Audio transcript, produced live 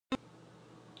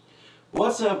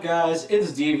What's up, guys?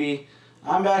 It's Devi.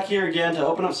 I'm back here again to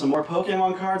open up some more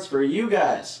Pokemon cards for you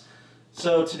guys.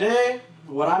 So today,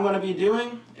 what I'm going to be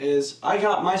doing is I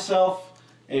got myself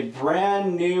a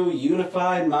brand new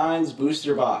Unified Minds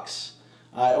booster box.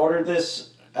 I ordered this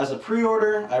as a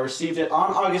pre-order. I received it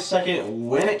on August 2nd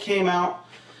when it came out.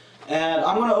 And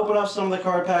I'm going to open up some of the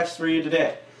card packs for you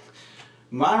today.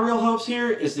 My real hopes here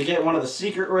is to get one of the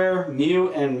secret rare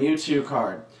Mew and Mewtwo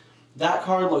card. That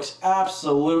card looks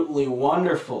absolutely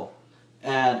wonderful,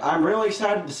 and I'm really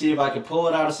excited to see if I can pull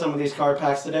it out of some of these card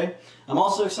packs today. I'm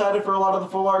also excited for a lot of the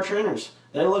full art trainers.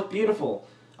 They look beautiful.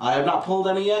 I have not pulled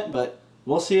any yet, but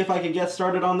we'll see if I can get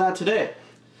started on that today.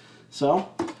 So,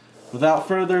 without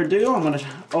further ado, I'm going to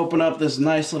open up this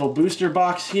nice little booster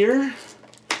box here.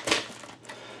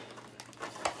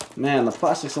 Man, the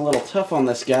plastic's a little tough on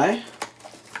this guy.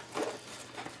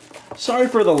 Sorry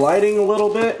for the lighting a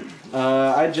little bit.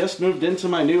 I just moved into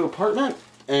my new apartment,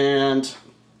 and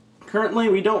currently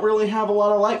we don't really have a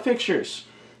lot of light fixtures.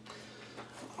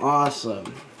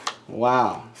 Awesome.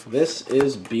 Wow, this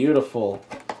is beautiful.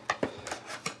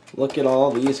 Look at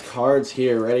all these cards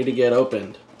here ready to get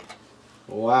opened.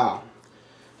 Wow.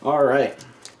 Alright,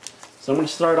 so I'm going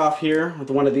to start off here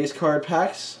with one of these card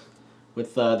packs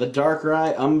with the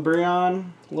Darkrai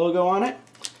Umbreon logo on it.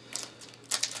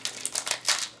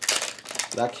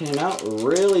 That came out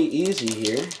really easy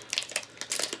here.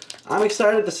 I'm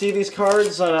excited to see these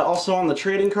cards also on the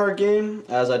trading card game.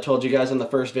 As I told you guys in the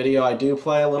first video, I do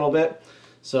play a little bit.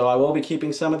 So I will be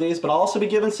keeping some of these, but I'll also be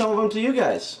giving some of them to you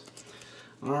guys.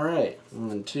 Alright,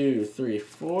 1, 2, 3,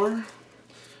 4.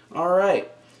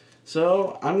 Alright,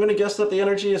 so I'm going to guess that the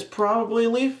energy is probably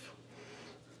Leaf.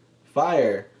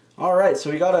 Fire. Alright,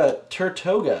 so we got a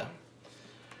Turtoga.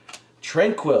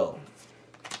 Tranquil.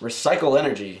 Recycle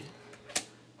Energy.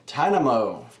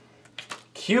 Tynamo,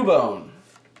 Cubone,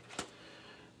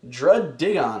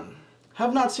 Druddigon.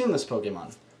 Have not seen this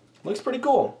Pokemon. Looks pretty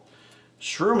cool.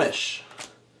 Shroomish,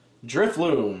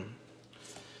 Drifloon,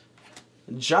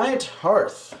 Giant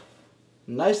Hearth.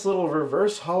 Nice little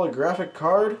reverse holographic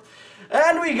card.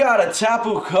 And we got a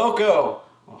Tapu Koko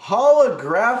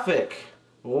holographic.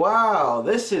 Wow,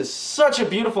 this is such a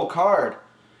beautiful card.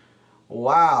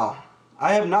 Wow.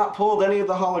 I have not pulled any of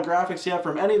the holographics yet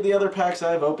from any of the other packs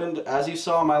I've opened. As you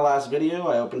saw in my last video,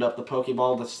 I opened up the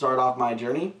Pokeball to start off my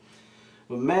journey.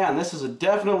 But man, this is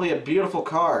definitely a beautiful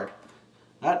card.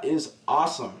 That is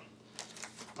awesome.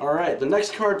 Alright, the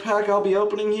next card pack I'll be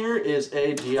opening here is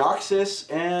a Deoxys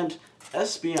and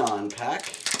Espeon pack.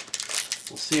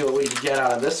 We'll see what we can get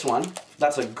out of this one.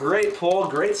 That's a great pull,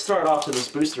 great start off to this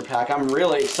booster pack. I'm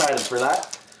really excited for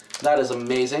that. That is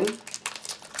amazing.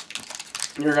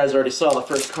 You guys already saw the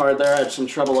first card there. I had some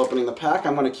trouble opening the pack.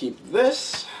 I'm going to keep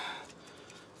this.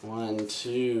 1,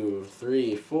 2,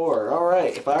 3, 4.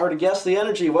 Alright, if I were to guess the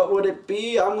energy, what would it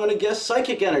be? I'm going to guess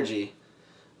Psychic Energy.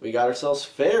 We got ourselves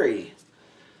Fairy.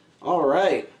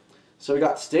 Alright, so we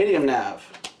got Stadium Nav,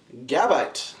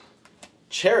 Gabite,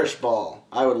 Cherish Ball.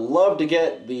 I would love to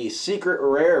get the secret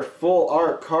rare full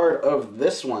art card of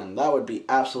this one. That would be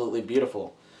absolutely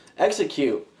beautiful.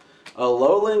 Execute,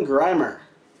 Alolan Grimer.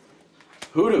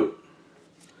 Hoodoo.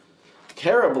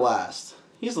 Carablast.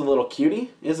 He's a little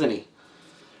cutie, isn't he?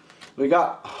 We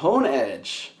got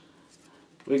Honedge.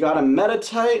 We got a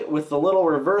Meditite with the little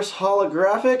reverse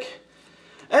holographic.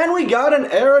 And we got an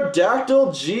Aerodactyl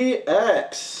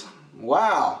GX.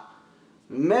 Wow.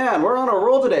 Man, we're on a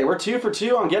roll today. We're 2 for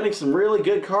 2 on getting some really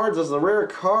good cards as the rare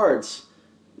cards.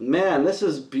 Man, this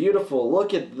is beautiful.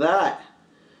 Look at that.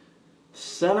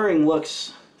 Centering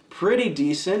looks pretty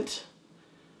decent.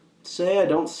 Say I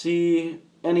don't see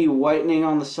any whitening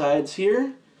on the sides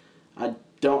here. I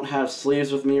don't have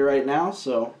sleeves with me right now,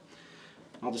 so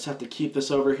I'll just have to keep this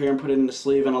over here and put it in the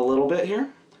sleeve in a little bit here.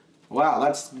 Wow,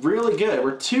 that's really good.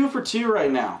 We're 2 for 2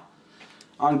 right now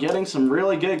on getting some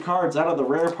really good cards out of the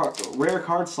rare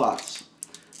card slots.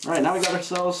 Alright, now we got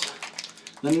ourselves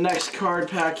the next card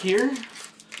pack here.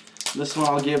 This one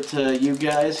I'll give to you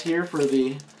guys here for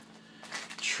the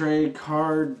trade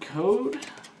card code.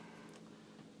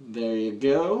 There you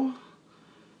go.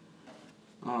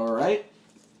 Alright.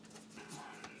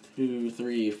 2,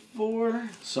 3, 4.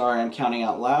 Sorry, I'm counting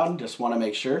out loud. Just want to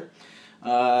make sure.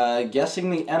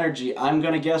 Guessing the energy. I'm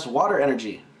going to guess Water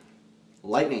Energy.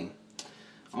 Lightning.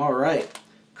 Alright.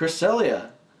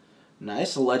 Cresselia.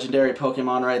 Nice. A legendary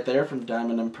Pokemon right there from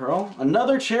Diamond and Pearl.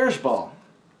 Another Cherish Ball.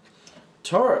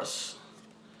 Tauros.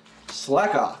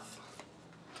 Slakoth.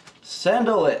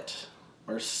 Salandit.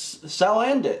 Or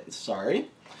Salandit, sorry.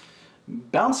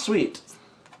 Bounce Sweet.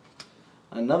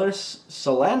 Another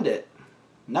Salandit.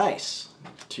 Nice.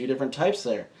 2 different types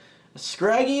there. A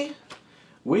Scraggy,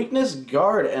 Weakness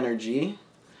Guard Energy.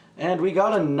 And we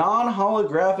got a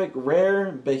non-holographic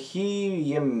rare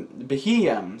Behem.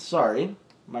 Sorry,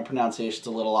 my pronunciation's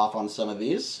a little off on some of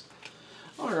these.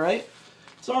 Alright.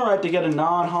 It's alright to get a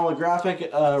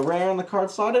non-holographic rare in the card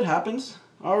slot. It happens.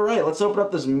 Alright, let's open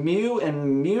up this Mew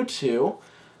and Mewtwo.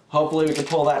 Hopefully we can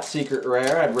pull that secret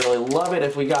rare. I'd really love it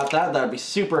if we got that. That would be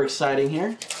super exciting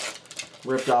here.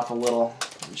 Ripped off a little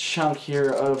chunk here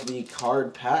of the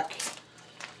card pack.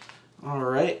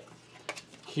 Alright.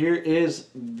 Here is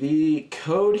the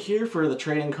code here for the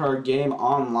trading card game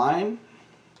online.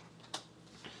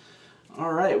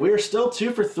 Alright, we are still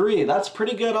 2 for 3. That's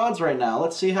pretty good odds right now.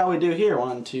 Let's see how we do here.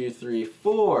 1, 2, 3,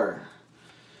 4.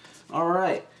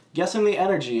 Alright, guessing the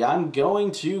energy. I'm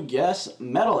going to guess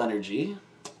Metal Energy.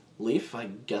 Leaf, I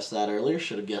guessed that earlier.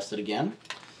 Should have guessed it again.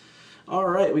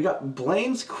 Alright, we got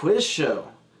Blaine's Quiz Show.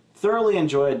 Thoroughly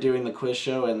enjoyed doing the quiz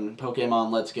show in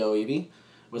Pokemon Let's Go Eevee.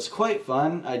 It was quite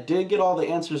fun. I did get all the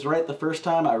answers right the first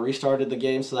time. I restarted the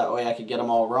game so that way I could get them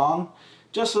all wrong.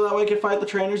 Just so that way I could fight the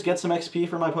trainers, get some XP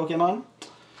for my Pokemon.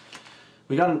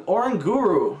 We got an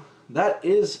Oranguru. That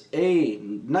is a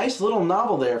nice little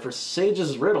novel there for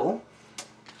Sage's Riddle.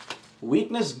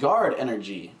 Weakness Guard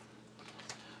Energy.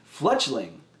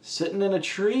 Fletchling. Sitting in a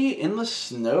tree in the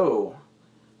snow.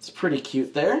 It's pretty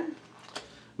cute there.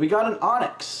 We got an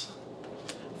Onix.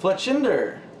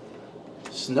 Fletchinder.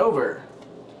 Snover.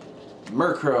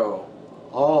 Murkrow.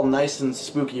 All nice and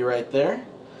spooky right there.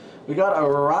 We got a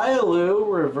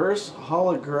Riolu reverse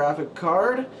holographic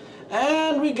card.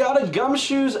 And we got a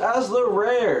Gumshoes as the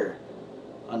rare.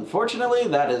 Unfortunately,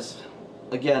 that is,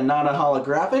 again, not a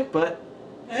holographic, but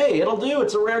hey, it'll do.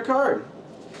 It's a rare card.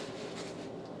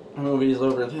 Move these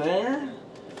over there.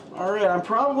 Alright, I'm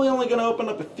probably only going to open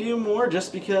up a few more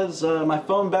just because my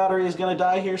phone battery is going to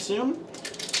die here soon.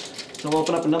 So we'll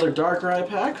open up another Darkrai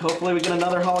pack. Hopefully we get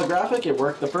another holographic. It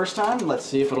worked the first time. Let's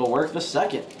see if it'll work the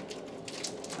second.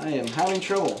 I am having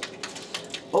trouble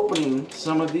opening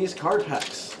some of these card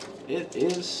packs. It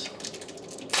is...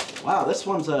 Wow, this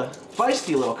one's a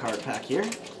feisty little card pack here.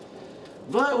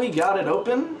 But we got it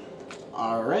open.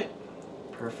 Alright.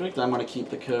 Perfect. I'm going to keep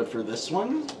the code for this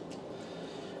one.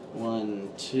 1,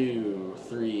 2,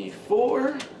 3,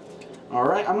 4.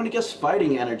 Alright, I'm going to guess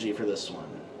Fighting Energy for this one.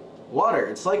 Water.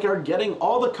 It's like you're getting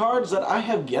all the cards that I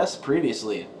have guessed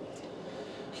previously.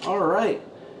 Alright.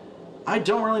 I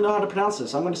don't really know how to pronounce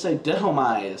this. I'm going to say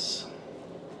Dehomeyes.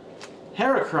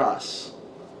 Heracross.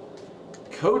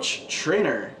 Coach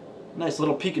Trainer. Nice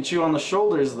little Pikachu on the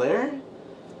shoulders there.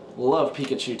 Love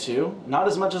Pikachu too. Not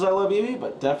as much as I love Eevee,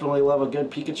 but definitely love a good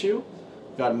Pikachu.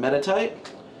 Got Meditite.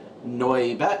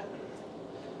 Noibat.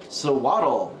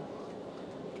 Sewaddle.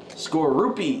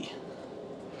 Skorupi.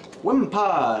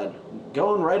 Wimpod.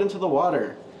 Going right into the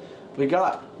water. We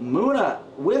got Munna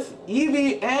with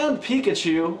Eevee and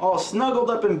Pikachu all snuggled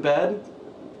up in bed.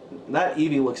 That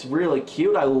Eevee looks really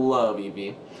cute. I love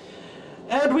Eevee.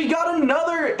 And we got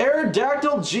another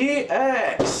Aerodactyl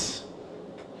GX.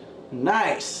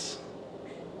 Nice.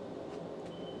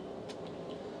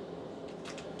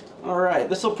 Alright,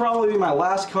 this will probably be my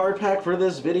last card pack for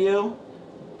this video.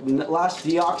 Last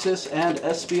Deoxys and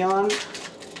Espeon.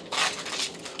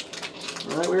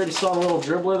 Alright, we already saw the little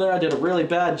dribbler there. I did a really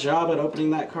bad job at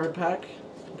opening that card pack.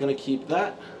 I'm going to keep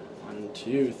that. 1,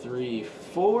 2, 3,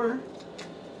 4.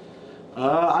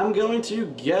 I'm going to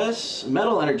guess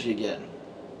Metal Energy again.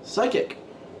 Psychic.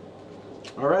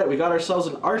 Alright, we got ourselves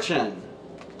an Archen.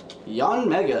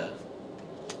 Yanmega.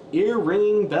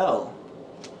 Ear-ringing Bell.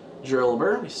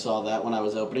 Drillbur. We saw that when I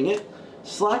was opening it.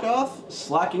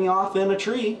 Slacking off in a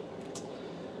tree.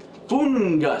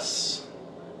 Fungus.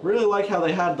 Really like how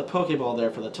they had the Pokeball there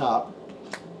for the top.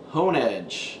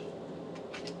 Honedge.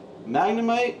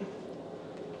 Magnemite.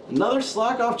 Another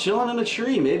Slack-off chilling in a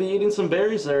tree, maybe eating some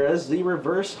berries there as the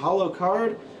reverse holo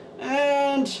card.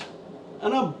 And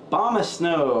an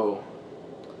Abomasnow.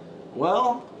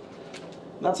 Well,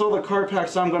 that's all the card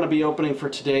packs I'm going to be opening for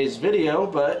today's video,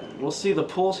 but we'll see the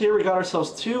pulls here. We got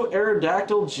ourselves 2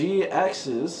 Aerodactyl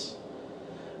GXs.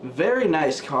 Very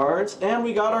nice cards. And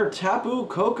we got our Tapu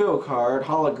Koko card,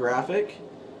 holographic.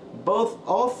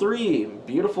 All 3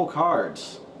 beautiful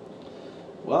cards.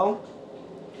 Well,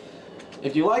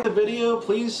 if you like the video,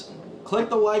 please click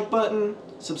the like button,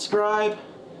 subscribe,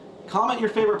 comment your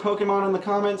favorite Pokemon in the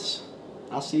comments.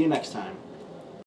 I'll see you next time.